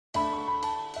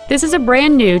This is a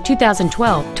brand new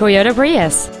 2012 Toyota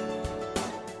Prius.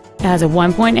 It has a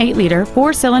 1.8-liter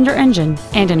four-cylinder engine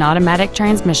and an automatic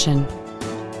transmission.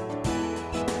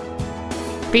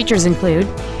 Features include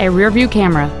a rear-view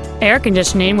camera, air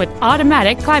conditioning with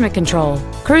automatic climate control,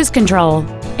 cruise control,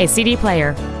 a CD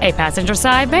player, a passenger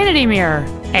side vanity mirror,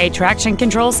 a traction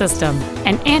control system,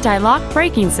 an anti-lock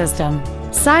braking system,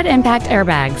 side impact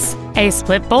airbags, a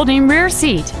split folding rear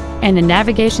seat, and the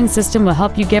navigation system will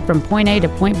help you get from point A to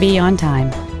point B on time.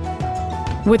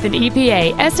 With an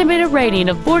EPA estimated rating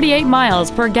of 48 miles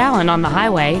per gallon on the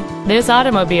highway, this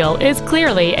automobile is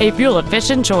clearly a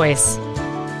fuel-efficient choice.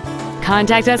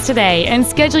 Contact us today and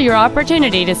schedule your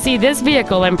opportunity to see this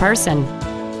vehicle in person.